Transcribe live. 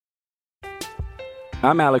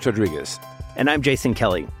I'm Alex Rodriguez. And I'm Jason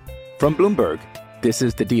Kelly. From Bloomberg, this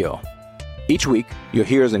is The Deal. Each week, you'll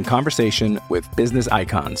hear us in conversation with business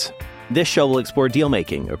icons. This show will explore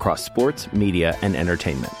deal-making across sports, media, and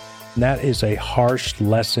entertainment. That is a harsh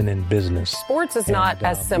lesson in business. Sports is not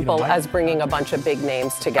as simple as bringing a bunch of big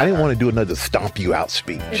names together. I didn't want to do another stomp you out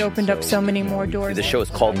speech. It opened up so many more doors. The show is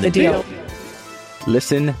called The Deal.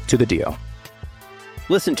 Listen to The Deal.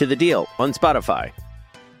 Listen to The Deal on Spotify.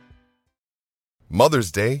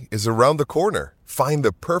 Mother's Day is around the corner. Find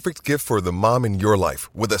the perfect gift for the mom in your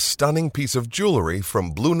life with a stunning piece of jewelry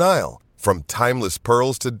from Blue Nile. From timeless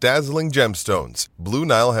pearls to dazzling gemstones, Blue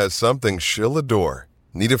Nile has something she'll adore.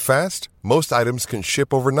 Need it fast? Most items can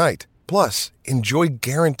ship overnight. Plus, enjoy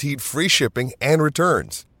guaranteed free shipping and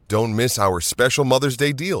returns. Don't miss our special Mother's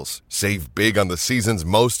Day deals. Save big on the season's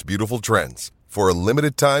most beautiful trends. For a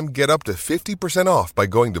limited time, get up to 50% off by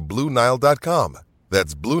going to BlueNile.com.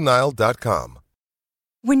 That's BlueNile.com.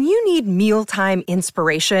 When you need mealtime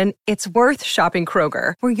inspiration, it's worth shopping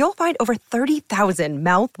Kroger, where you'll find over 30,000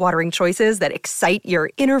 mouth-watering choices that excite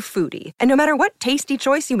your inner foodie. And no matter what tasty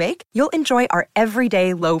choice you make, you'll enjoy our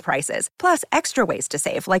everyday low prices, plus extra ways to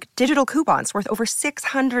save, like digital coupons worth over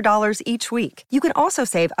 $600 each week. You can also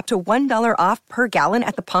save up to $1 off per gallon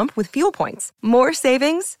at the pump with fuel points. More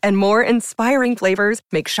savings and more inspiring flavors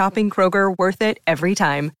make shopping Kroger worth it every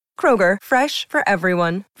time. Kroger, fresh for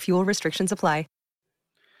everyone. Fuel restrictions apply.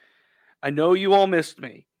 I know you all missed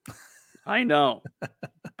me. I know.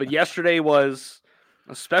 But yesterday was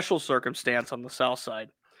a special circumstance on the South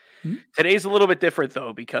Side. Today's a little bit different,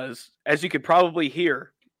 though, because as you could probably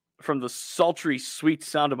hear from the sultry, sweet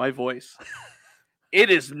sound of my voice,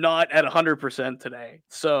 it is not at 100% today.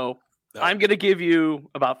 So I'm going to give you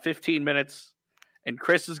about 15 minutes, and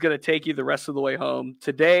Chris is going to take you the rest of the way home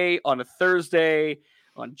today on a Thursday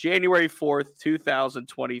on January 4th,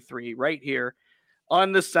 2023, right here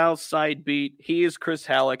on the South Side Beat. He is Chris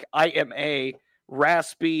Halleck. I am a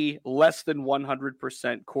raspy, less than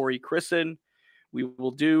 100% Corey Christen. We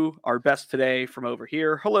will do our best today from over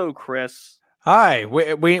here. Hello, Chris. Hi.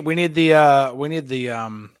 We need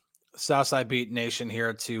the Southside Beat Nation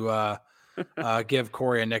here to give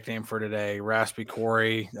Corey a nickname for today. Raspy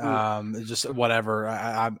Corey. Just whatever.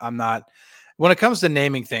 I'm not. When it comes to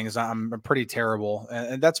naming things, I'm pretty terrible,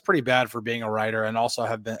 and that's pretty bad for being a writer and also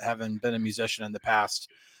having been a musician in the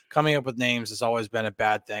past. Coming up with names has always been a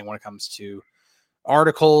bad thing when it comes to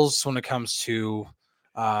articles, when it comes to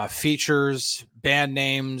features, band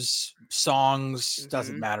names, songs.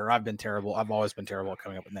 Doesn't matter. I've been terrible. I've always been terrible at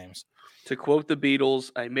coming up with names. To quote the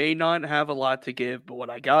Beatles, I may not have a lot to give, but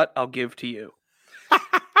what I got, I'll give to you.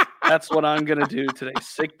 That's what I'm going to do today.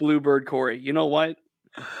 Sick Bluebird Corey. You know what?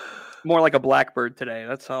 More like a blackbird today.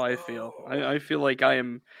 That's how I feel. I feel like I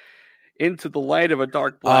am into the light of a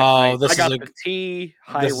dark black night. I got the tea,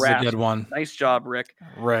 high this rasp. Is a good one. Nice job, Rick.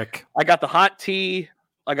 I got the hot tea.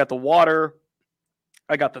 I got the water.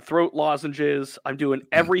 I got the throat lozenges. I'm doing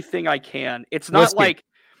everything I can. It's not like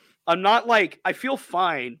I feel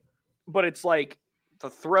fine, but it's like the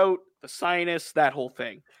throat, the sinus, that whole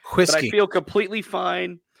thing. Whiskey. But I feel completely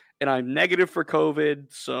fine. And I'm negative for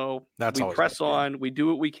COVID, so we press on. We do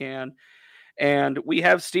what we can. And we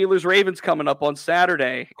have Steelers-Ravens coming up on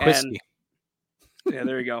Saturday. Whiskey. And, yeah,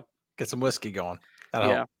 there you go. Get some whiskey going.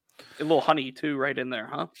 That'll help. A little honey, too, right in there,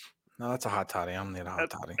 huh? No, that's a hot toddy. I'm need a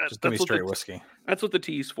hot toddy. Just give me straight whiskey. That's what the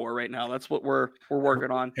tea's for right now. That's what we're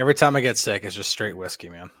working on. Every time I get sick, it's just straight whiskey,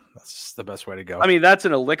 man. That's the best way to go. I mean, that's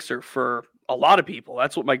an elixir for a lot of people.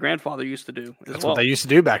 That's what my grandfather used to do. That's what they used to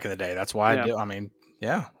do back in the day. That's why I do. I mean,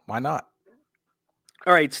 yeah, why not?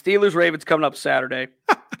 All right, Steelers-Ravens coming up Saturday,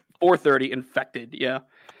 4:30. Infected, yeah.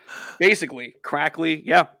 Basically, crackly,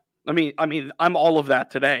 yeah. I mean, I'm all of that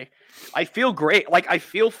today. I feel great. Like, I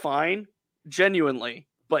feel fine, genuinely.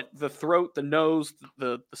 But the throat, the nose,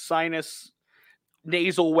 the sinus,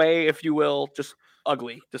 nasal way, if you will, just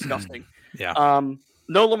ugly, disgusting. Yeah.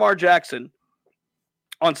 No Lamar Jackson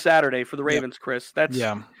on Saturday for the Ravens, Chris. That's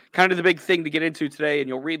kind of the big thing to get into today, and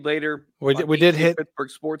you'll read later. We did hit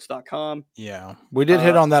PittsburghSports.com. Yeah, we did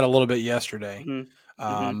hit on that a little bit yesterday.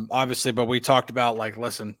 Obviously, but we talked about, like,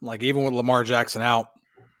 listen, like, even with Lamar Jackson out,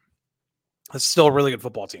 it's still a really good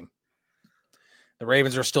football team. The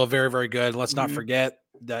Ravens are still very, very good. Let's not forget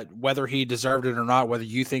that whether he deserved it or not, whether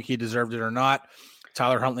you think he deserved it or not,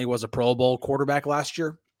 Tyler Huntley was a Pro Bowl quarterback last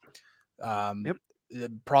year.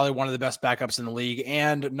 Probably one of the best backups in the league,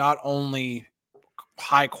 and not only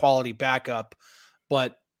high quality backup,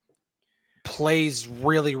 but plays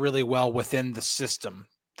really, really well within the system,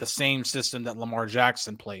 the same system that Lamar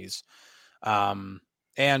Jackson plays. And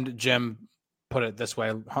Jim put it this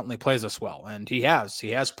way, Huntley plays us well, and he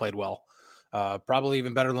has played well. probably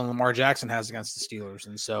even better than Lamar Jackson has against the Steelers.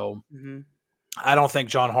 And so I don't think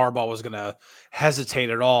John Harbaugh was going to hesitate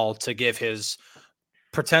at all to give his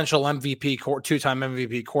potential MVP, two-time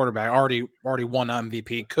MVP quarterback, already won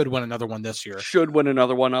MVP, could win another one this year. Should win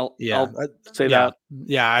another one. I'll say that.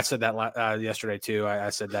 Yeah, I said that yesterday too. I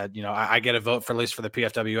said that, I get a vote for at least for the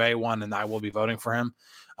PFWA one, and I will be voting for him.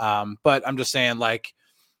 But I'm just saying, like,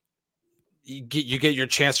 you get your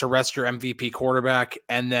chance to rest your MVP quarterback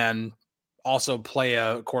and then also play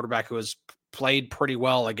a quarterback who has played pretty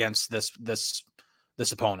well against this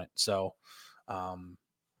opponent. So,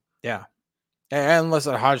 yeah. And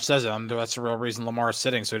listen, Hodge says it. That's the real reason Lamar is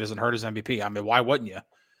sitting, so he doesn't hurt his MVP. I mean, why wouldn't you?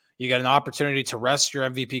 You get an opportunity to rest your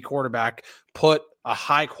MVP quarterback, put a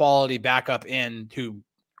high-quality backup in who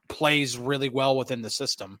plays really well within the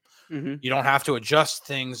system. You don't have to adjust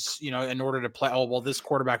things, in order to play. Oh, well, this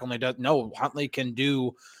quarterback only does. No, Huntley can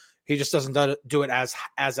do. He just doesn't do it as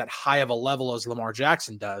at high of a level as Lamar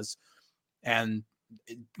Jackson does. And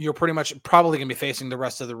you're pretty much probably going to be facing the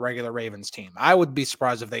rest of the regular Ravens team. I would be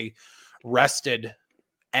surprised if they rested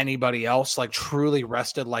anybody else, like truly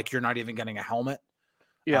rested, like you're not even getting a helmet.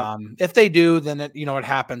 Yeah. If they do, then it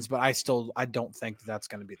happens, but I don't think that's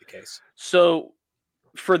going to be the case. So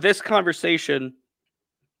for this conversation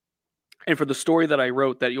and for the story that I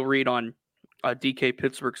wrote that you'll read on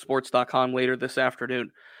DKPittsburghSports.com later this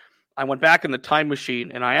afternoon, I went back in the time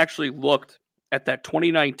machine and I actually looked at that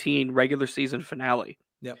 2019 regular season finale.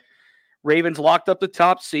 Yep. Ravens locked up the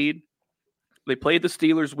top seed. They played the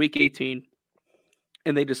Steelers week 18,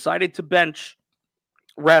 and they decided to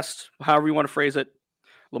rest, however you want to phrase it,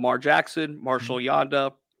 Lamar Jackson, Marshall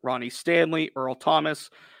Yanda, Ronnie Stanley, Earl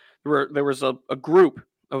Thomas. There was a group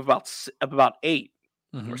of about 8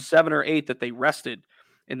 or 7 or 8 that they rested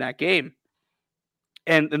in that game,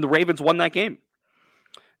 and the Ravens won that game.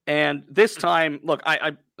 And this time, look,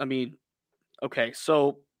 I mean, okay,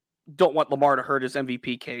 so don't want Lamar to hurt his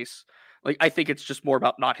MVP case. Like, I think it's just more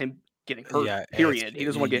about not him getting hurt, period. He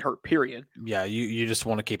doesn't want to get hurt, period. Yeah, you just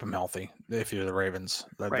want to keep him healthy if you're the Ravens.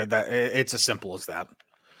 It's as simple as that.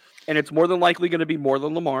 And it's more than likely going to be more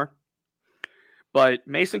than Lamar. But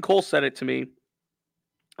Mason Cole said it to me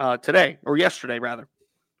today, or yesterday, rather.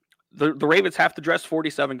 The Ravens have to dress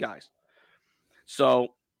 47 guys. So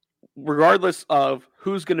regardless of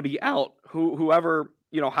who's going to be out, whoever,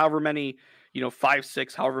 however many, 5,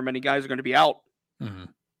 6, however many guys are going to be out,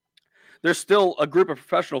 there's still a group of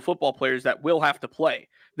professional football players that will have to play.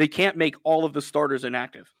 They can't make all of the starters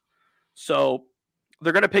inactive. So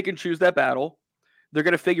they're going to pick and choose that battle. They're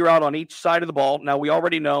going to figure out on each side of the ball. Now, we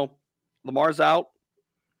already know Lamar's out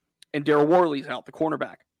and Darryl Worley's out, the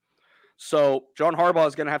cornerback. So John Harbaugh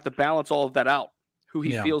is going to have to balance all of that out. Who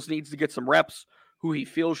he feels needs to get some reps, who he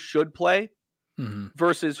feels should play,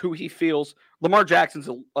 versus who he feels. Lamar Jackson's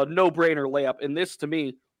a no-brainer layup. And this, to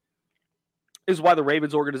me, is why the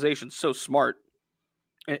Ravens organization is so smart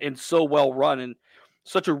and so well run and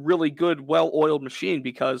such a really good, well-oiled machine,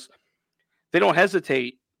 because they don't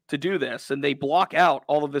hesitate to do this. And they block out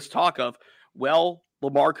all of this talk of, well,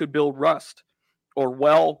 Lamar could build rust, or,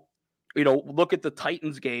 well, look at the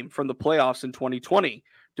Titans game from the playoffs in 2020,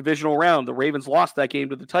 divisional round. The Ravens lost that game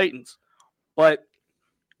to the Titans, but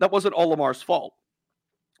that wasn't all Lamar's fault.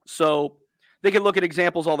 So they can look at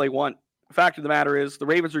examples all they want. The fact of the matter is the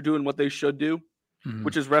Ravens are doing what they should do,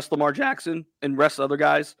 which is rest Lamar Jackson and rest other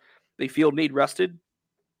guys they feel need rested.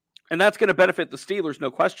 And that's going to benefit the Steelers, no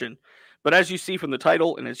question. But as you see from the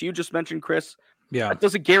title, and as you just mentioned, Chris, that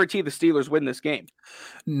doesn't guarantee the Steelers win this game.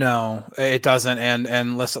 No, it doesn't.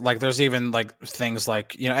 And listen, like, there's even like things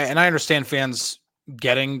like, and I understand fans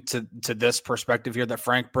getting to this perspective here that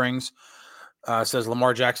Frank brings. Says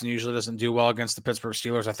Lamar Jackson usually doesn't do well against the Pittsburgh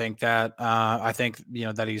Steelers. I think that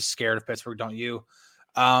that he's scared of Pittsburgh. Don't you?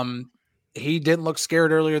 He didn't look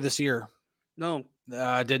scared earlier this year. No,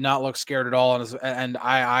 did not look scared at all. And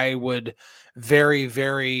I would very,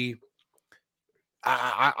 very,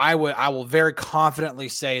 I will very confidently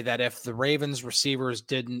say that if the Ravens receivers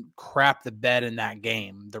didn't crap the bed in that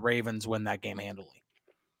game, the Ravens win that game handily.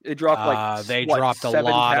 They dropped dropped a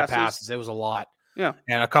lot passes? of passes. It was a lot. Yeah.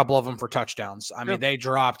 And a couple of them for touchdowns. I mean, they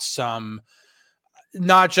dropped some,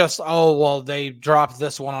 not just, they dropped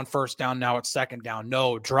this one on first down, now it's second down.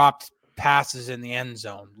 No, dropped passes in the end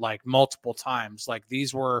zone, like multiple times. Like,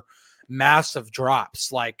 these were massive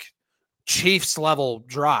drops, like Chiefs level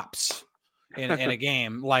drops in a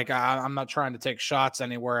game. Like, I'm not trying to take shots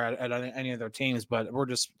anywhere at any of their teams, but we're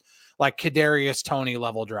just like Kadarius Toney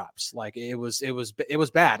level drops. Like, it was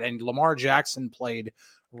bad. And Lamar Jackson played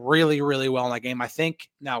really, really well in that game. I think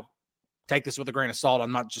now take this with a grain of salt.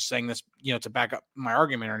 I'm not just saying this, to back up my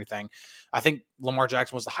argument or anything. I think Lamar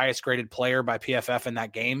Jackson was the highest graded player by PFF in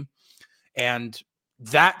that game. And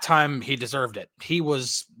that time he deserved it. He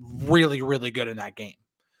was really, really good in that game.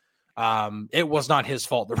 It was not his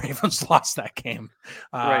fault the Ravens lost that game.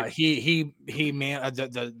 Right.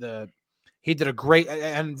 He did a great,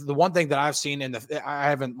 and the one thing that I've seen I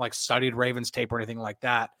haven't like studied Ravens tape or anything like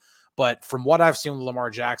that, but from what I've seen with Lamar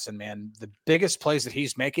Jackson, man, the biggest plays that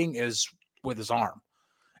he's making is with his arm.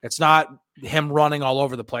 It's not him running all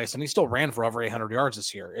over the place, and he still ran for over 800 yards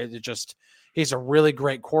this year. He's a really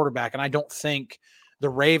great quarterback, and I don't think the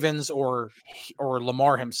Ravens or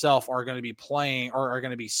Lamar himself are going to be playing or are going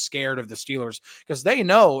to be scared of the Steelers, because they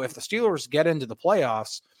know if the Steelers get into the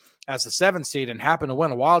playoffs as the 7th seed and happen to win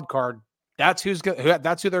a wild card, that's who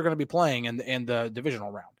they're going to be playing in the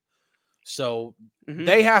divisional round. So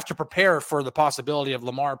they have to prepare for the possibility of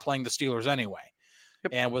Lamar playing the Steelers anyway.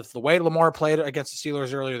 Yep. And with the way Lamar played against the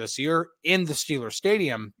Steelers earlier this year in the Steelers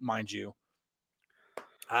stadium, mind you,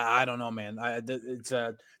 I don't know, man.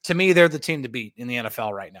 To me, they're the team to beat in the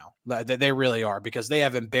NFL right now. They really are, because they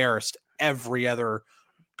have embarrassed every other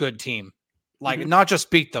good team. Like, not just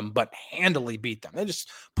beat them, but handily beat them. They just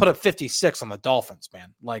put up 56 on the Dolphins,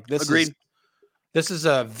 man. Like, this is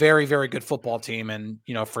a very, very good football team. And,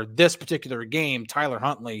 for this particular game, Tyler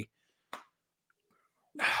Huntley,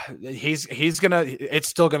 it's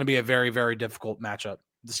still going to be a very, very difficult matchup.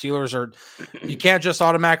 The Steelers you can't just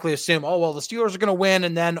automatically assume, oh, well, the Steelers are going to win.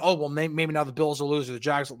 And then, oh, well, maybe now the Bills will lose or the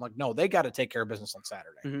Jags. Like, no, they got to take care of business on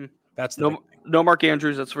Saturday. That's the big thing. No Mark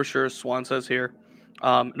Andrews. That's for sure. Swan says here.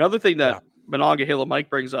 Another thing that Monongahela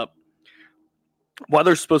Mike brings up,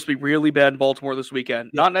 weather's supposed to be really bad in Baltimore this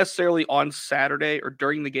weekend. Not necessarily on Saturday or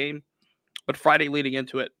during the game, but Friday leading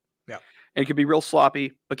into it. Yeah. And it can be real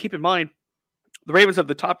sloppy. But keep in mind, the Ravens have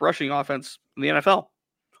the top rushing offense in the NFL.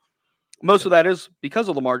 Most of that is because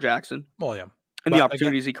of Lamar Jackson. Well, yeah. And the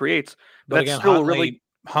opportunities he creates. But that's still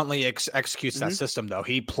Huntley executes that system, though.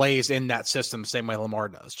 He plays in that system the same way Lamar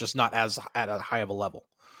does, just not as at a high of a level.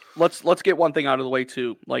 Let's get one thing out of the way,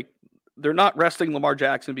 too. Like, they're not resting Lamar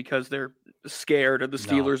Jackson because they're scared of the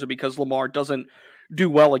Steelers or because Lamar doesn't do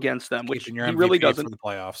well against them, which he really doesn't. For the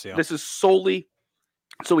playoffs, yeah. This is solely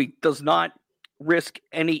so he does not risk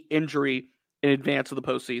any injury in advance of the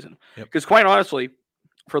postseason. Because quite honestly,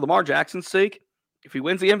 for Lamar Jackson's sake, if he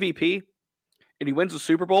wins the MVP and he wins the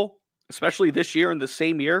Super Bowl, especially this year and the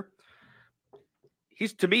same year,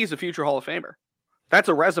 he's a future Hall of Famer. That's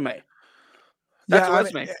a resume. That's a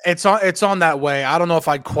resume. It's on that way. I don't know if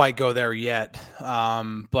I'd quite go there yet,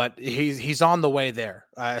 but he's on the way there.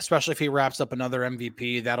 Especially if he wraps up another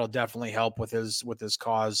MVP, that'll definitely help with his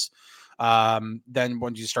cause. Then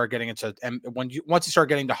when you start getting once you start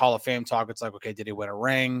getting to Hall of Fame talk, it's like, okay, did he win a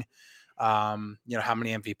ring? How many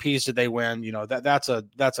MVPs did they win? That's a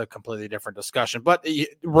completely different discussion. But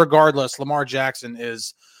regardless, Lamar Jackson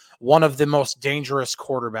is one of the most dangerous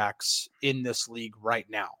quarterbacks in this league right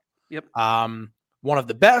now. Yep. One of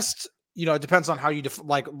the best. It depends on how you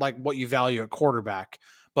like what you value a quarterback.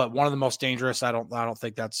 But one of the most dangerous. I don't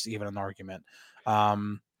think that's even an argument.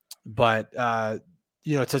 But to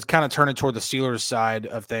kind of turn it toward the Steelers side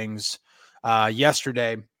of things,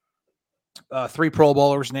 yesterday, 3 Pro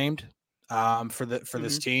Bowlers named for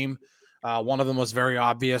this team. One of them was very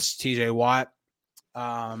obvious, TJ Watt.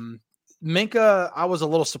 Minkah, I was a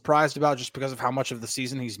little surprised about just because of how much of the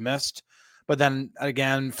season he's missed. But then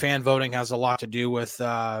again, fan voting has a lot to do with,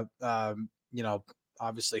 obviously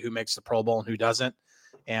who makes the Pro Bowl and who doesn't.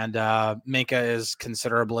 And Minkah is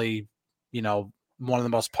considerably, one of the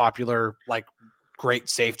most popular, great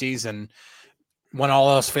safeties. And when all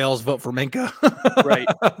else fails, vote for Minkah. Right.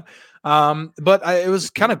 But it was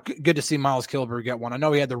kind of good to see Miles Kilburg get one. I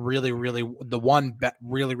know he had the really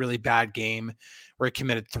bad game where he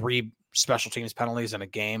committed 3 special teams penalties in a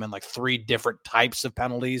game and 3 different types of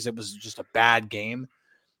penalties. It was just a bad game.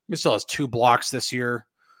 He still has 2 blocks this year.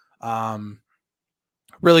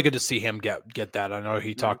 Really good to see him get that. I know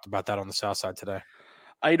he talked about that on the South Side today.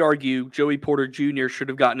 I'd argue Joey Porter Jr. should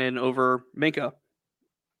have gotten in over Minkah.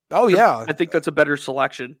 Oh, yeah. I think that's a better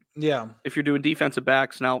selection. Yeah. If you're doing defensive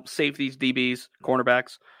backs, now safeties, DBs,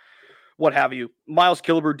 cornerbacks, what have you. Miles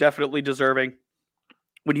Kilburg definitely deserving.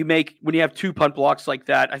 When you have 2 punt blocks like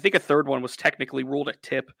that, I think a third one was technically ruled a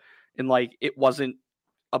tip and it wasn't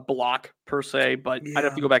a block per se, but I'd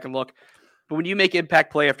have to go back and look. But when you make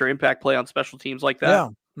impact play after impact play on special teams like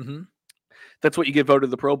that, that's what you get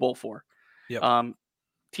voted the Pro Bowl for. Yep.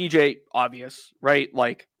 TJ, obvious, right?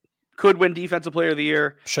 Could win Defensive Player of the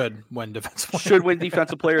Year. Should win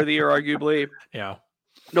Defensive Player of the Year, arguably. Yeah.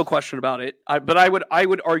 No question about it. But I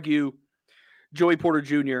would argue Joey Porter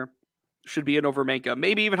Jr. should be in over Minka.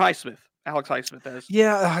 Maybe even Highsmith. Alex Highsmith has.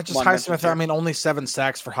 Yeah, just Highsmith. I mean, only 7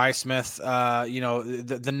 sacks for Highsmith.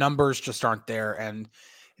 The numbers just aren't there. And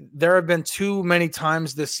there have been too many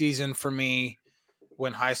times this season for me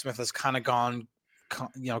when Highsmith has kind of gone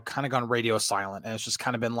radio silent. And it's just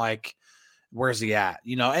kind of been like, where's he at?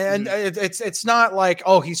 And it's not like,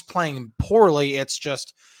 oh, he's playing poorly. It's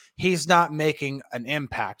just he's not making an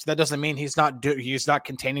impact. That doesn't mean he's not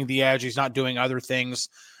containing the edge. He's not doing other things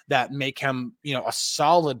that make him, a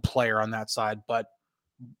solid player on that side, but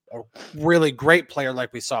a really great player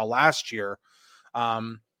like we saw last year. I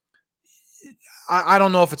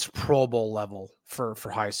don't know if it's Pro Bowl level for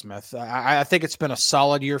Highsmith. I think it's been a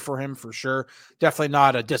solid year for him for sure. Definitely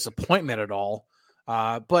not a disappointment at all.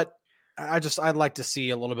 But I'd like to see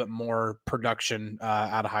a little bit more production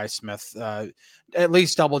out of Highsmith, at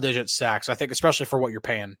least double-digit sacks. I think, especially for what you're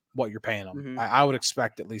paying him. Mm-hmm. I would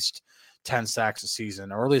expect at least 10 sacks a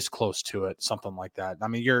season, or at least close to it, something like that. I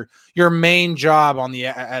mean, your main job on the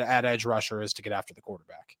at edge rusher is to get after the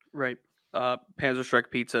quarterback. Right. Panzer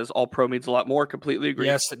Strike Pete says all pro means a lot more. Completely agree.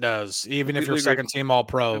 Yes, it does. Even if you're second team all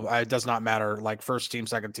pro, it does not matter. Like first team,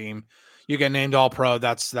 second team, you get named all pro.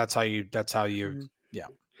 That's how you. Mm-hmm. Yeah.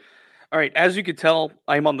 All right. As you can tell,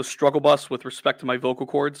 I'm on the struggle bus with respect to my vocal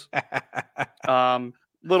cords.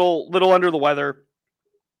 Little under the weather.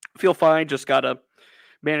 Feel fine. Just gotta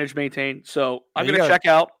manage, maintain. So I'm gonna check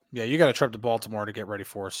out. Yeah, you got a trip to Baltimore to get ready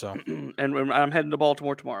for. So, and I'm heading to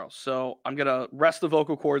Baltimore tomorrow. So I'm gonna rest the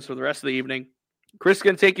vocal cords for the rest of the evening. Chris is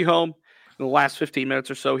gonna take you home in the last 15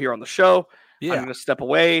 minutes or so here on the show. Yeah. I'm gonna step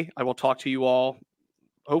away. I will talk to you all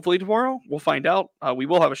hopefully tomorrow. We'll find out. We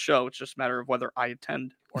will have a show. It's just a matter of whether I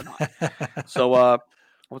attend or not. So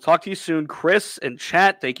we'll talk to you soon. Chris and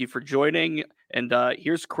chat, thank you for joining. And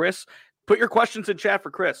here's Chris. Put your questions in chat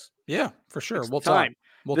for Chris. Yeah, for sure.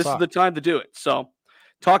 This is the time to do it. So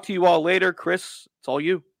talk to you all later. Chris, it's all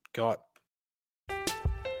you. Go on.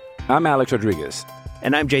 I'm Alex Rodriguez.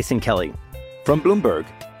 And I'm Jason Kelly. From Bloomberg,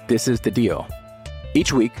 this is The Deal.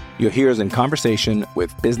 Each week, you'll hear us in conversation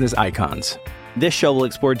with business icons. This show will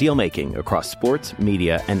explore deal-making across sports,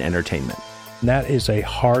 media, and entertainment. That is a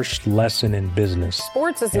harsh lesson in business.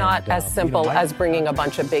 Sports is not as simple as bringing a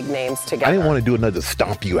bunch of big names together. I didn't want to do another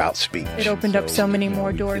stomp you out speech. It opened up so many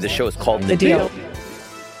more doors. The show is called The Deal.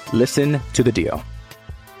 Listen to The Deal.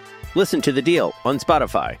 Listen to The Deal on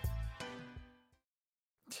Spotify.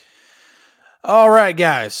 All right,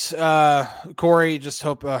 guys. Corey, just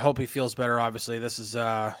hope he feels better. Obviously, this is he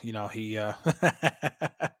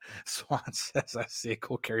Swan says I see a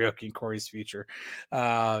cool karaoke in Corey's future.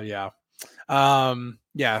 Hope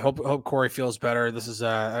Corey feels better. This is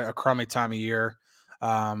a crummy time of year.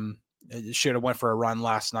 Should have went for a run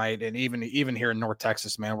last night, and even here in North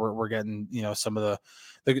Texas, man, we're getting some of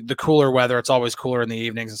the cooler weather. It's always cooler in the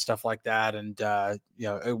evenings and stuff like that. And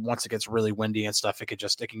once it gets really windy and stuff, it can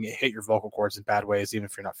hit your vocal cords in bad ways, even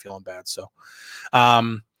if you're not feeling bad. So,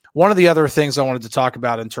 one of the other things I wanted to talk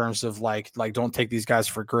about in terms of like don't take these guys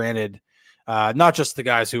for granted. Not just the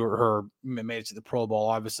guys who made it to the Pro Bowl.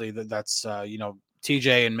 Obviously, that's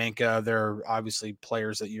TJ and Minka. They're obviously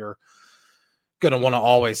players that you're going to want to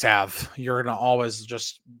always have. You're going to always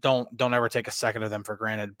just don't ever take a second of them for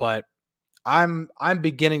granted. But I'm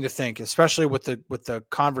beginning to think, especially with the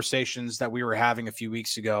conversations that we were having a few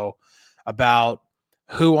weeks ago about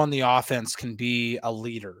who on the offense can be a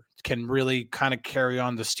leader, can really kind of carry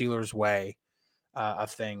on the Steelers' way of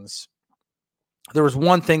things. There was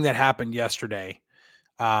one thing that happened yesterday,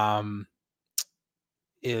 that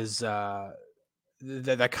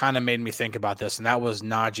kind of made me think about this, and that was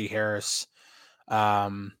Najee Harris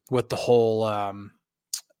with the whole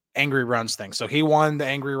angry runs thing. So he won the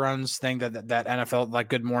angry runs thing that NFL, like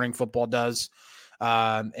Good Morning Football, does,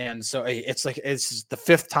 and so it's the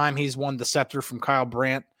 5th time he's won the scepter from Kyle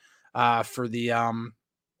Brandt for the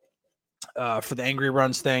angry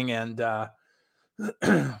runs thing, and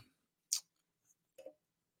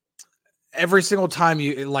every single time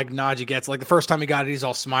Najee gets, like the first time he got it, he's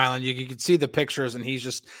all smiling. You can see the pictures, and he's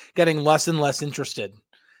just getting less and less interested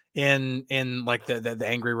in like the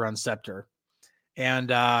angry run scepter. And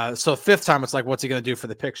so 5th time, it's like, what's he going to do for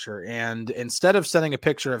the picture? And instead of sending a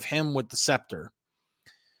picture of him with the scepter,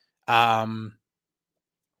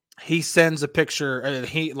 he sends a picture.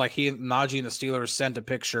 Najee and the Steelers sent a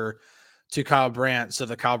picture to Kyle Brandt so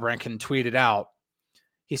that Kyle Brandt can tweet it out.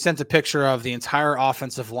 He sent a picture of the entire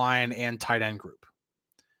offensive line and tight end group,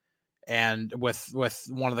 and with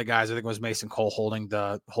one of the guys, I think it was Mason Cole, holding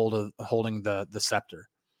the scepter.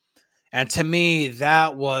 And to me,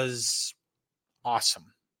 that was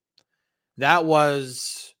awesome. That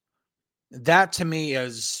to me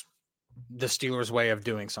is the Steelers' way of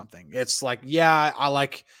doing something. It's like, yeah, I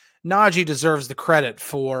like Najee deserves the credit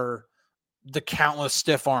for the countless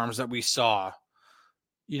stiff arms that we saw,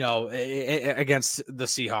 against the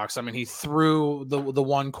Seahawks. I mean, he threw the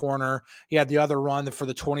one corner. He had the other run for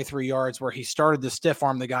the 23 yards where he started to stiff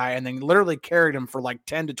arm the guy and then literally carried him for like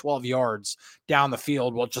 10 to 12 yards down the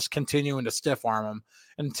field while just continuing to stiff arm him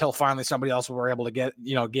until finally somebody else were able to get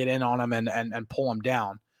in on him and pull him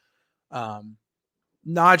down.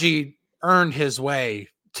 Najee earned his way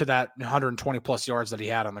to that 120 plus yards that he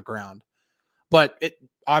had on the ground, but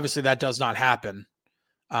obviously that does not happen.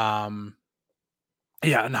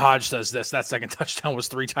 Yeah, and Hodge says that second touchdown was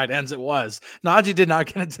 3 tight ends. It was. Najee did not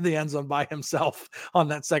get into the end zone by himself on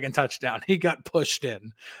that second touchdown. He got pushed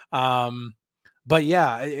in. But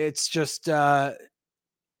yeah, it's just William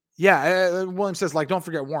says, like, don't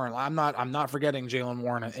forget Warren. I'm not forgetting Jaylen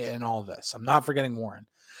Warren in all of this. I'm not forgetting Warren.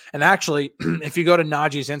 And actually, if you go to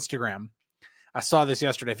Najee's Instagram, I saw this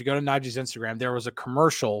yesterday. If you go to Najee's Instagram, there was a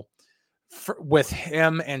commercial with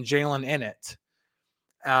him and Jaylen in it.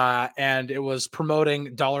 And it was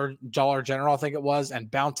promoting Dollar General, I think it was,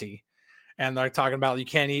 and Bounty. And they're talking about you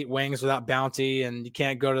can't eat wings without Bounty, and you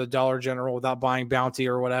can't go to the Dollar General without buying Bounty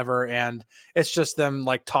or whatever. And it's just them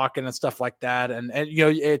like talking and stuff like that. And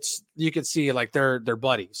you could see like they're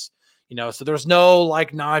buddies, so there's no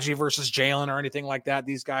like Najee versus Jaylen or anything like that.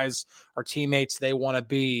 These guys are teammates. They want to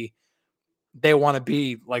be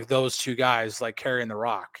like those two guys, like carrying the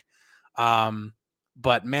rock.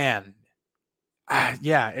 But man,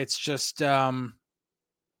 yeah, it's just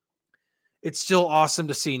it's still awesome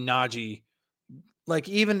to see Najee,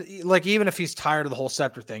 even if he's tired of the whole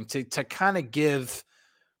scepter thing, to kind of give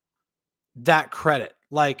that credit.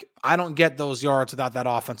 Like, I don't get those yards without that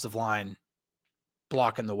offensive line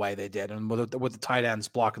blocking the way they did, and with the tight ends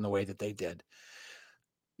blocking the way that they did.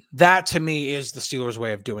 That to me is the Steelers'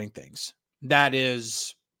 way of doing things. That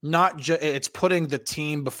is not just, it's putting the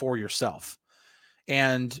team before yourself.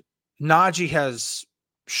 And Najee has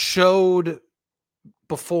showed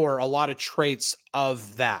before a lot of traits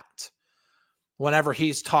of that. Whenever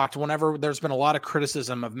there's been a lot of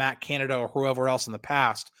criticism of Matt Canada or whoever else in the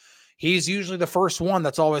past, he's usually the first one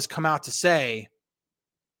that's always come out to say,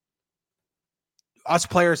 us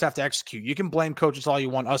players have to execute. You can blame coaches all you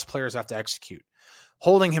want. Us players have to execute.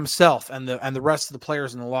 Holding himself and the rest of the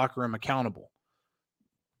players in the locker room accountable.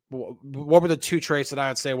 What were the 2 traits that I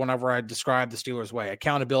would say whenever I describe the Steelers' way?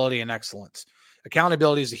 Accountability and excellence.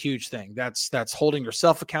 Accountability is a huge thing. That's holding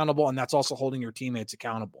yourself accountable, and that's also holding your teammates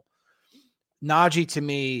accountable. Najee, to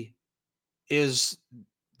me, is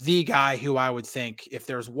the guy who I would think, if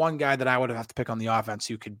there's one guy that I would have to pick on the offense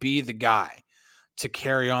who could be the guy to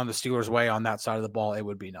carry on the Steelers' way on that side of the ball, it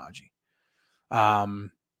would be Najee.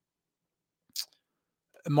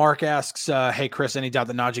 Mark asks, hey, Chris, any doubt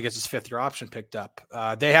that Najee gets his 5th-year option picked up?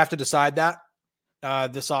 They have to decide that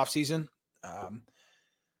this offseason.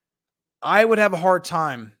 I would have a hard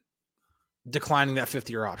time declining that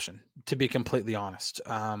 5th-year option, to be completely honest.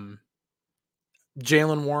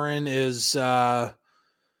 Jaylen Warren is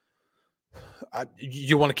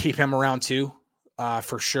you want to keep him around too,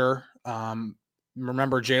 for sure.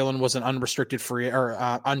 Remember, Jaylen was an undrafted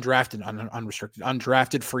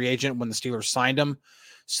free agent when the Steelers signed him.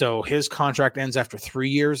 So his contract ends after 3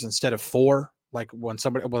 years instead of 4, like when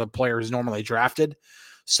a player is normally drafted.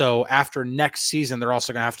 So after next season, they're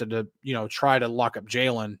also going to have to try to lock up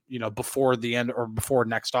Jaylen, before the end or before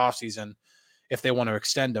next offseason if they want to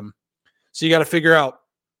extend him. So you got to figure out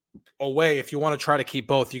a way. If you want to try to keep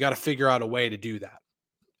both, you got to figure out a way to do that.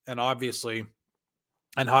 And obviously,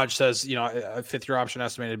 and Hodge says, a 5th-year option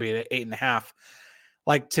estimated to be at 8.5.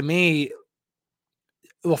 Like, to me,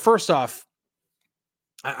 well, first off,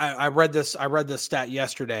 I read this stat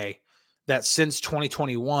yesterday that since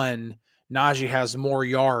 2021, Najee has more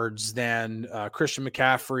yards than Christian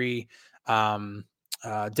McCaffrey,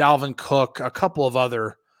 Dalvin Cook, a couple of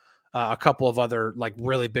other like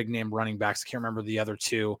really big name running backs. I can't remember the other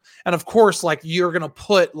 2. And of course, like, you're going to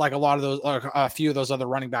put like a few of those other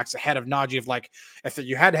running backs ahead of Najee. Of like, if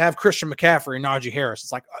you had to have Christian McCaffrey and Najee Harris,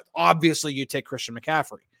 it's like, obviously you take Christian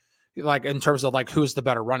McCaffrey, like, in terms of like, who's the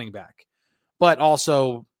better running back. But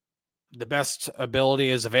also, the best ability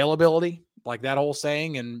is availability, like that whole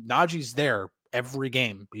saying. And Najee's there every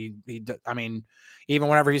game. I mean, even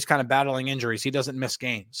whenever he's kind of battling injuries, he doesn't miss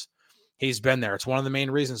games. He's been there. It's one of the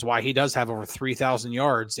main reasons why he does have over 3,000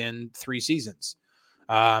 yards in 3 seasons.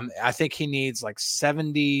 I think he needs like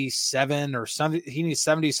 77 or something. He needs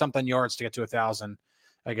 70 something yards to get to 1,000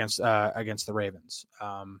 against the Ravens.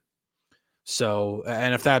 So,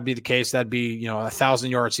 and if that'd be the case, that'd be,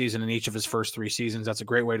 1,000-yard season in each of his first 3 seasons. That's a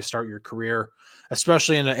great way to start your career,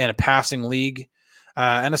 especially in a passing league.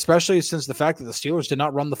 And especially since the fact that the Steelers did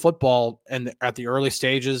not run the football at the early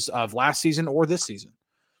stages of last season or this season.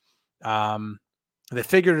 They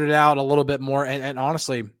figured it out a little bit more. And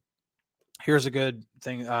honestly, here's a good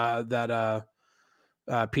thing that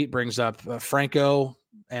Pete brings up. Franco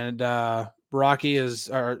and Rocky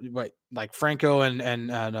Franco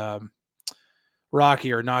and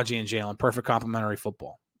Rocky or Najee and Jalen, perfect complementary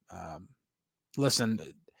football. Listen,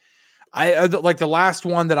 I like the last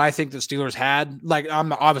one that I think the Steelers had. Like,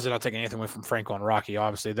 I'm obviously not taking anything away from Franco and Rocky.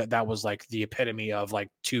 Obviously, that was like the epitome of like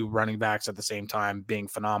 2 running backs at the same time being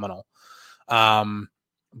phenomenal.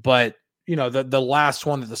 But the last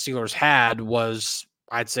one that the Steelers had was,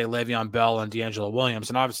 I'd say, Le'Veon Bell and DeAngelo Williams.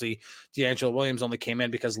 And obviously, DeAngelo Williams only came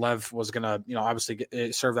in because Lev was going to,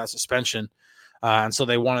 obviously serve that suspension. And so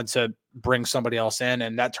they wanted to bring somebody else in.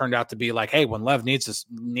 And that turned out to be like, hey, when Lev needs a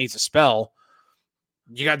spell,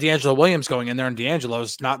 you got DeAngelo Williams going in there, and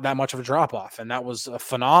DeAngelo's not that much of a drop-off. And that was a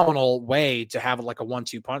phenomenal way to have like a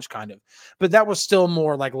 1-2 punch kind of. But that was still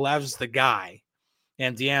more like Lev's the guy,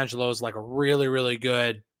 and DeAngelo's like a really, really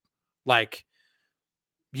good, like,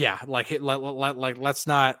 yeah, like let's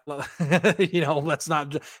not, let's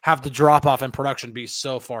not have the drop-off in production be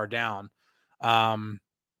so far down.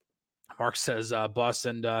 Mark says Bus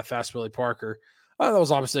and Fast Willie Parker. That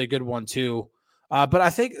was obviously a good one too. But I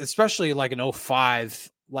think especially like in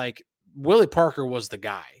 2005, like Willie Parker was the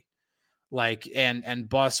guy, like, and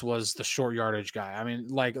Bus was the short yardage guy. I mean,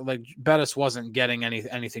 like Bettis wasn't getting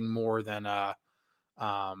anything more than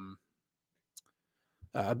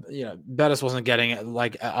Bettis wasn't getting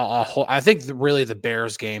like a whole. I think really the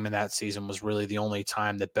Bears game in that season was really the only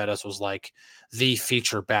time that Bettis was like the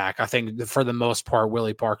feature back. I think for the most part,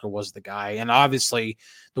 Willie Parker was the guy. And obviously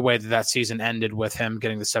the way that season ended with him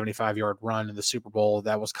getting the 75-yard run in the Super Bowl,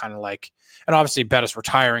 that was kind of like, and obviously Bettis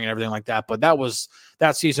retiring and everything like that. But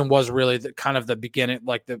that season was really kind of the beginning,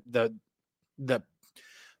 like the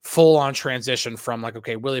full on transition from like,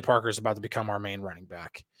 okay, Willie Parker is about to become our main running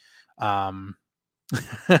back.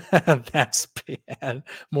 That's bad.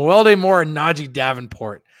 Moelde Moore and Najee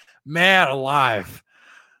Davenport, man alive.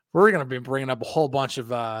 We're going to be bringing up a whole bunch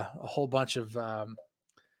of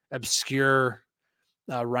obscure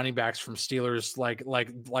running backs from Steelers,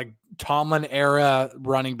 like Tomlin era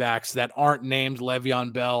running backs that aren't named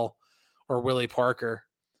Le'Veon Bell or Willie Parker.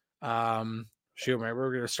 Maybe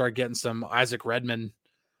we're going to start getting some Isaac Redman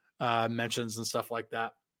mentions and stuff like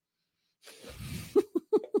that.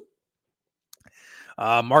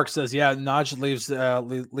 Mark says, yeah, Najee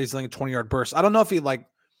leads like a 20-yard burst. I don't know if he like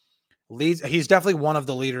leads. He's definitely one of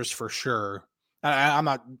the leaders for sure. I'm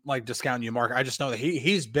not like discounting you, Mark. I just know that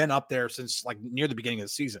he's been up there since like near the beginning of the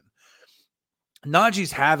season.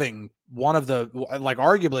 Najee's having one of the, like,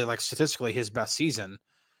 arguably, like, statistically his best season.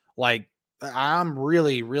 Like, I'm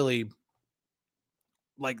really, really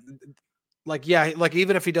like, yeah, like,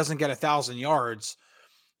 even if he doesn't get 1,000 yards,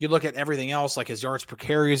 you look at everything else, like his yards per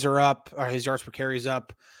carries are up, or his yards per carries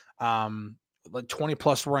up, like 20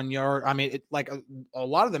 plus run yard. I mean, a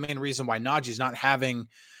lot of the main reason why Najee's not having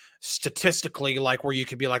statistically, like, where you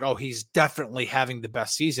could be like, oh, he's definitely having the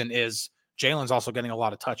best season, is Jalen's also getting a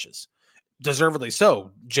lot of touches. Deservedly so.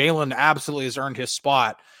 Jalen absolutely has earned his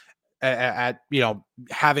spot at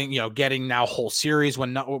having, getting now whole series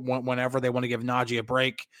whenever they want to give Najee a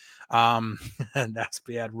break. And that's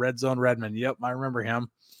bad. Red Zone Redmond. Yep, I remember him.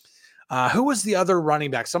 Who was the other running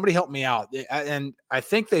back? Somebody help me out. And I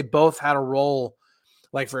think they both had a role,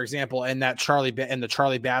 like, for example, in the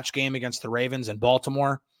Charlie Batch game against the Ravens in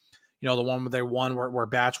Baltimore. The one where they won where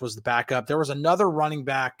Batch was the backup. There was another running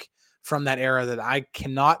back from that era that I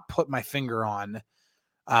cannot put my finger on.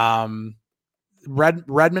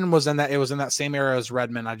 Redmond was in that. It was in that same era as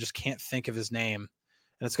Redmond. I just can't think of his name,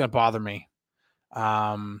 and it's going to bother me.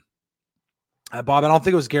 Bob, I don't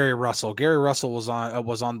think it was Gary Russell. Gary Russell was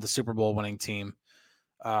on the Super Bowl winning team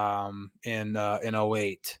in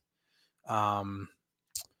 2008.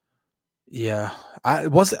 Yeah,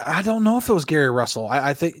 I don't know if it was Gary Russell.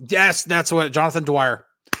 I think, yes, that's what, Jonathan Dwyer.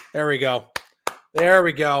 There we go.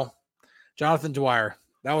 Jonathan Dwyer.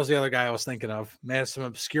 That was the other guy I was thinking of. Man, some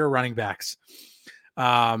obscure running backs.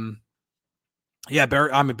 Yeah,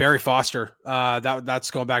 Barry Foster. That's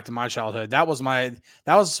going back to my childhood. That was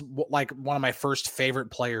like one of my first favorite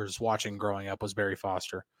players watching growing up was Barry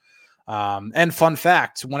Foster. And fun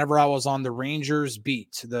fact, whenever I was on the Rangers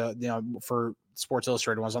beat, for Sports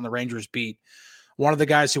Illustrated, when I was on the Rangers beat, one of the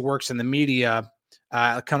guys who works in the media,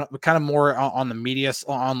 kind of more on the media,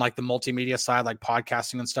 on like the multimedia side, like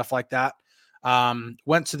podcasting and stuff like that.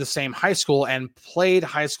 went to the same high school and played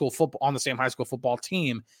high school football on the same high school football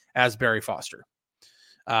team as Barry Foster.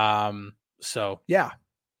 So yeah,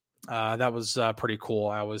 that was pretty cool.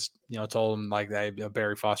 I was, told him like that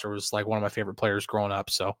Barry Foster was like one of my favorite players growing up.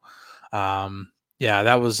 So, yeah,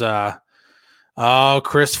 that was,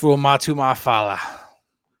 Chris Fuamatu Mafala.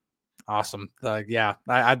 Awesome. Yeah,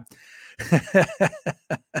 I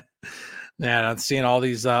man, I'm seeing all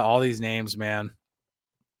these names, man.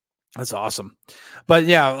 That's awesome. But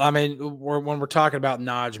yeah, I mean, when we're talking about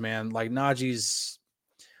Naj, man, like Najee's,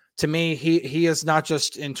 to me, he is not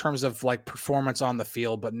just in terms of like performance on the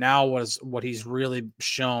field, but now what he's really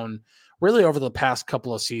shown really over the past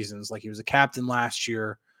couple of seasons. Like he was a captain last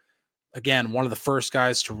year. Again, one of the first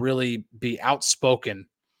guys to really be outspoken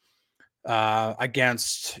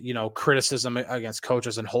against, criticism against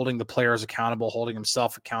coaches and holding the players accountable, holding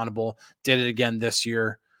himself accountable. Did it again this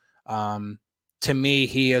year. To me,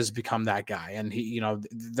 he has become that guy. And he,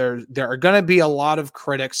 there are going to be a lot of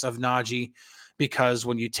critics of Najee, because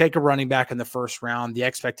when you take a running back in the first round, the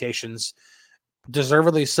expectations,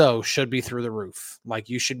 deservedly so, should be through the roof. Like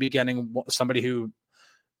you should be getting somebody who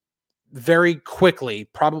very quickly,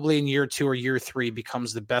 probably in year 2 or year 3,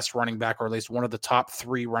 becomes the best running back, or at least one of the top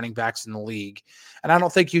 3 running backs in the league. And I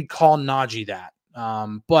don't think you'd call Najee that.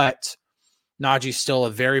 But Najee's still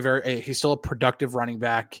he's still a productive running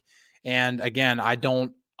back. And again, I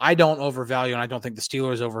don't overvalue, and I don't think the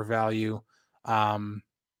Steelers overvalue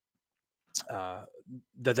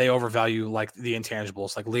that they overvalue like the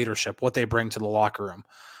intangibles, like leadership, what they bring to the locker room.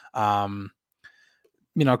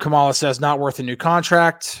 Kamala says not worth a new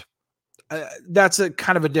contract. That's a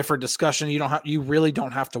kind of a different discussion. You really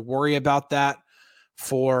don't have to worry about that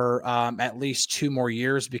for at least 2 more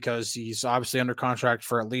years, because he's obviously under contract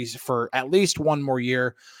for at least 1 more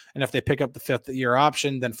year. And if they pick up the 5th year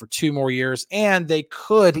option, then for 2 more years, and they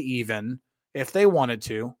could even, if they wanted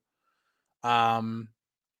to,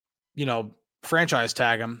 franchise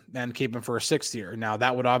tag him and keep him for a 6th year. Now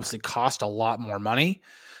that would obviously cost a lot more money.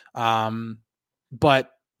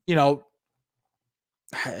 But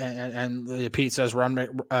and Pete says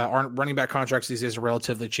running back contracts these days are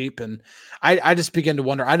relatively cheap. And I just begin to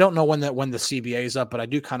wonder, I don't know when the CBA is up, but I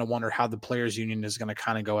do kind of wonder how the players union is going to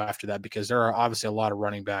kind of go after that, because there are obviously a lot of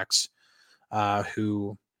running backs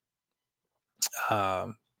who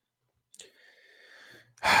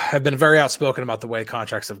have been very outspoken about the way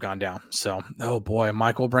contracts have gone down. So, oh boy,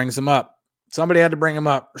 Michael brings him up. Somebody had to bring him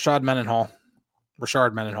up. Rashard Mendenhall.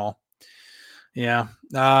 Yeah.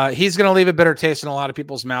 He's going to leave a bitter taste in a lot of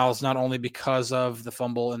people's mouths, not only because of the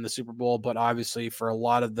fumble in the Super Bowl, but obviously for a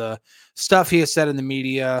lot of the stuff he has said in the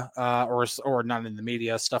media, or not in the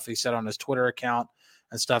media, stuff he said on his Twitter account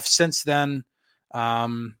and stuff since then.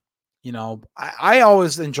 I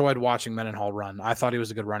always enjoyed watching Mendenhall run. I thought he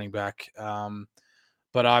was a good running back.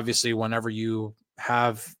 But obviously whenever you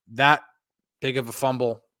have that big of a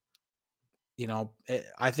fumble,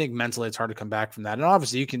 I think mentally it's hard to come back from that. And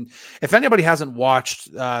obviously you can, if anybody hasn't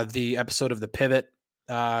watched the episode of The Pivot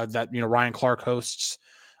that, Ryan Clark hosts,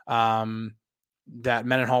 that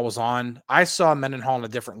Mendenhall was on, I saw Mendenhall in a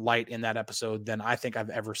different light in that episode than I think I've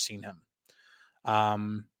ever seen him.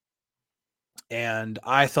 And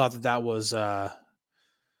I thought that was,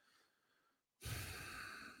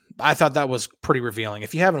 pretty revealing.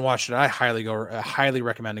 If you haven't watched it, I highly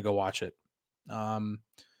recommend to go watch it.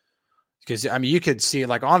 Because you could see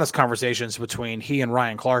like honest conversations between he and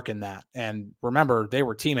Ryan Clark in that. And remember, they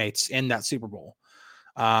were teammates in that Super Bowl.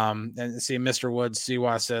 And see Mr. Woods,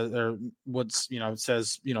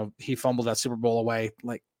 says, he fumbled that Super Bowl away.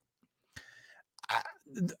 Like,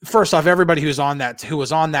 first off, everybody who was on that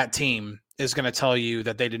team is going to tell you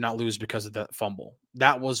that they did not lose because of that fumble.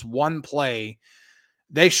 That was one play.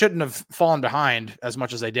 They shouldn't have fallen behind as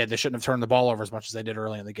much as they did. They shouldn't have turned the ball over as much as they did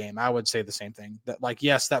early in the game. I would say the same thing. That, like,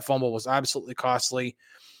 yes, that fumble was absolutely costly.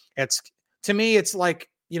 To me, it's like,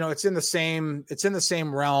 it's in the same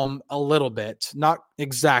realm a little bit, not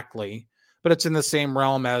exactly, but it's in the same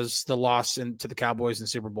realm as the loss to the Cowboys in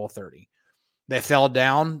Super Bowl 30. They fell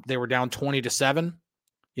down. They were down 20-7.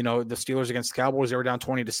 The Steelers against the Cowboys, they were down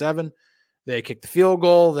 20-7. They kick the field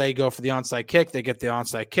goal. They go for the onside kick. They get the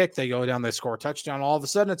onside kick. They go down. They score a touchdown. All of a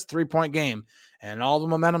sudden, it's a 3-point game. And all the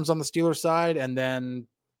momentum's on the Steelers side. And then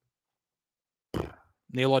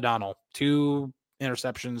Neil O'Donnell, 2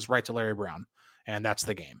 interceptions right to Larry Brown. And that's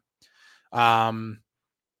the game. And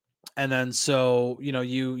then so,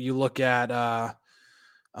 you look at,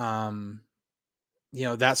 that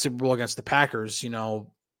Super Bowl against the Packers,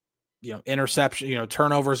 interception,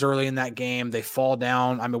 turnovers early in that game, they fall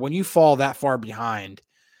down. I mean, when you fall that far behind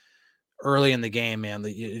early in the game, man,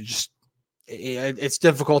 it's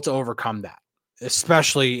difficult to overcome that.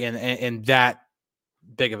 especially in that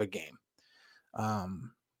big of a game.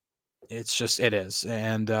 It is.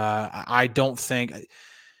 And I don't think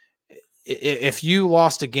if you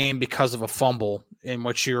lost a game because of a fumble in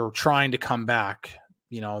which you're trying to come back,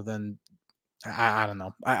 then I don't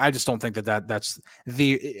know. I just don't think that's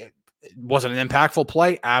was it an impactful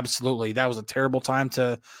play? Absolutely. That was a terrible time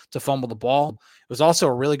to fumble the ball. It was also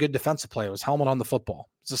a really good defensive play. It was helmet on the football.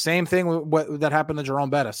 It's the same thing that happened to Jerome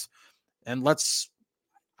Bettis. And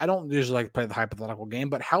I don't usually like to play the hypothetical game,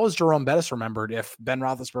 but how is Jerome Bettis remembered if Ben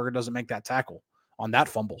Roethlisberger doesn't make that tackle on that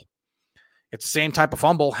fumble? It's the same type of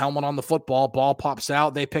fumble, helmet on the football, ball pops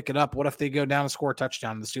out, they pick it up. What if they go down and score a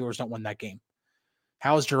touchdown and the Steelers don't win that game?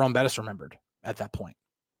 How is Jerome Bettis remembered at that point?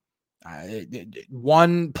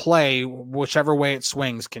 One play, whichever way it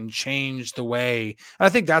swings, can change the way. And I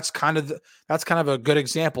think that's kind of a good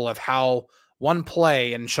example of how one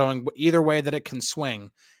play and showing either way that it can swing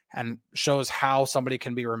and shows how somebody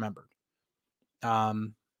can be remembered.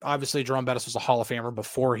 Obviously, Jerome Bettis was a Hall of Famer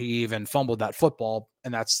before he even fumbled that football,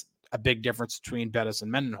 and that's a big difference between Bettis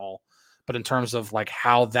and Mendenhall. But in terms of like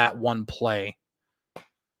how that one play,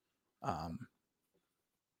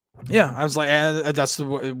 yeah, I was like, that's the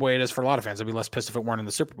way it is for a lot of fans. I'd be less pissed if it weren't in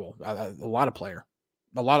the Super Bowl. A lot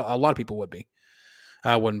of people would be.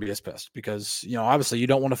 I wouldn't be as pissed because, obviously you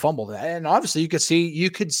don't want to fumble that. And obviously you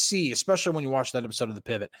could see, especially when you watch that episode of The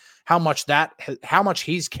Pivot, how much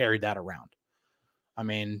he's carried that around. I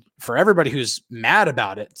mean, for everybody who's mad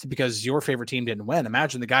about it because your favorite team didn't win,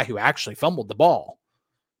 imagine the guy who actually fumbled the ball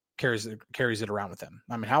carries it around with him.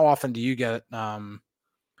 I mean, how often do you get,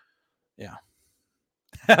 yeah.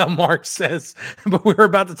 Mark says, but we were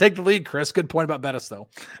about to take the lead, Chris. Good point about Bettis, though.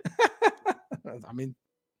 I mean,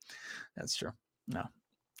 that's true. No.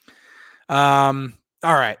 All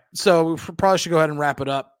right. So we probably should go ahead and wrap it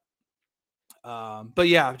up. But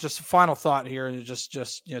yeah, just a final thought here, and just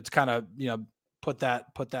to kind of put that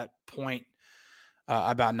point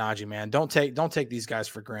about Najee, man. Don't take these guys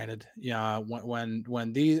for granted.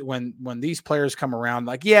 When these players come around,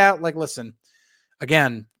 listen,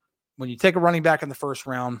 again. When you take a running back in the first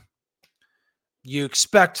round, you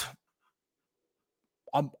expect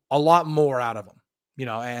a lot more out of them,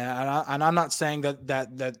 and I'm not saying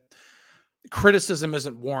that criticism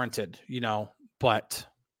isn't warranted, but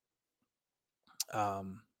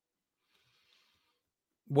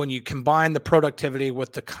when you combine the productivity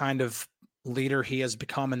with the kind of leader he has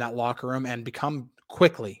become in that locker room and become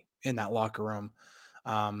quickly in that locker room,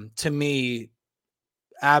 to me,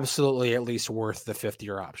 absolutely at least worth the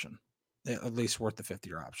 5th-year option. At least worth the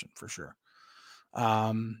 5th-year option for sure.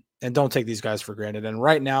 And don't take these guys for granted. And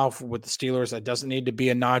right now with the Steelers, it doesn't need to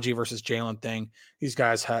be a Najee versus Jalen thing. These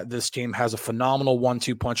guys, this team has a phenomenal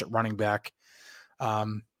 1-2 punch at running back.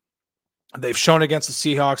 They've shown against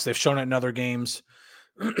the Seahawks. They've shown it in other games.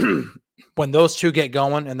 When those two get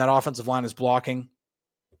going and that offensive line is blocking,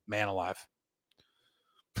 man alive.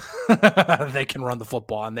 They can run the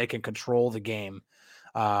football and they can control the game.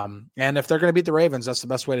 And if they're going to beat the Ravens, that's the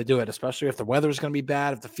best way to do it, especially if the weather's going to be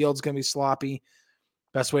bad, if the field's going to be sloppy.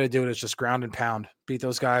 Best way to do it is just ground and pound. Beat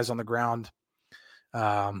those guys on the ground.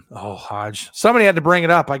 Hodge. Somebody had to bring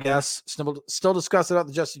it up, I guess. Still discussing about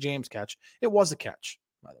the Jesse James catch. It was a catch,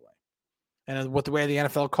 by the way. And with the way the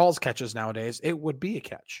NFL calls catches nowadays, it would be a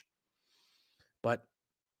catch. But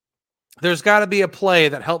there's got to be a play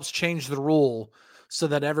that helps change the rule so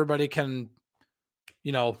that everybody can,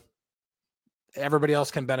 everybody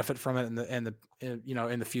else can benefit from it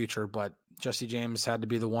in the future. But Jesse James had to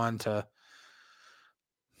be the one to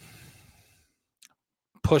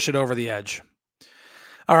push it over the edge.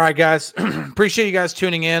 All right, guys. Appreciate you guys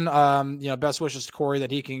tuning in. Best wishes to Corey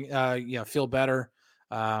that he can feel better.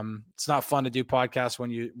 It's not fun to do podcasts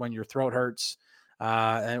when your throat hurts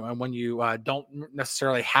and when you don't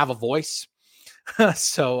necessarily have a voice.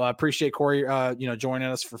 So appreciate Corey joining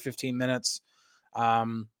us for 15 minutes.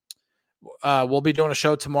 We'll be doing a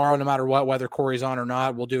show tomorrow, no matter what, whether Corey's on or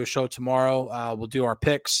not. We'll do a show tomorrow. We'll do our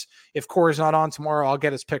picks. If Corey's not on tomorrow, I'll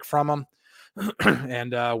get his pick from him,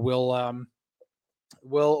 and we'll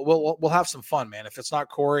have some fun, man. If it's not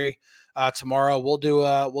Corey tomorrow, we'll do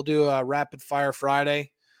a rapid fire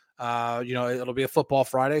Friday. It'll be a football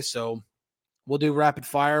Friday, so we'll do rapid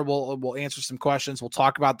fire. We'll answer some questions. We'll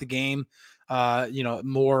talk about the game.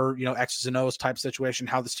 More, X's and O's type situation,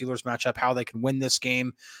 how the Steelers match up, how they can win this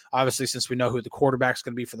game. Obviously, since we know who the quarterback's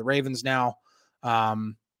going to be for the Ravens now.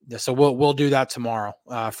 So we'll do that tomorrow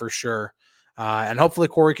for sure. And hopefully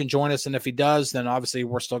Corey can join us. And if he does, then obviously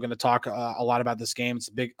we're still going to talk a lot about this game. It's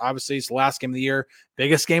it's the last game of the year,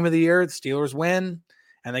 biggest game of the year. The Steelers win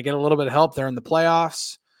and they get a little bit of help. They're in the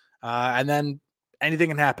playoffs. And then anything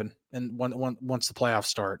can happen. and once the playoffs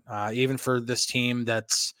start. Even for this team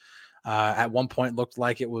that's at one point looked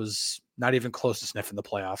like it was not even close to sniffing the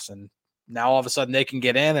playoffs, and now all of a sudden they can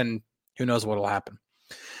get in, and who knows what will happen.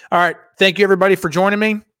 All right, thank you everybody for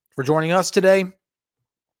joining us today.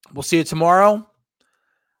 We'll see you tomorrow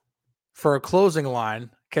for a closing line.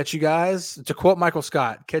 Catch you guys, to quote Michael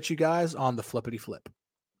Scott, catch you guys on the flippity flip.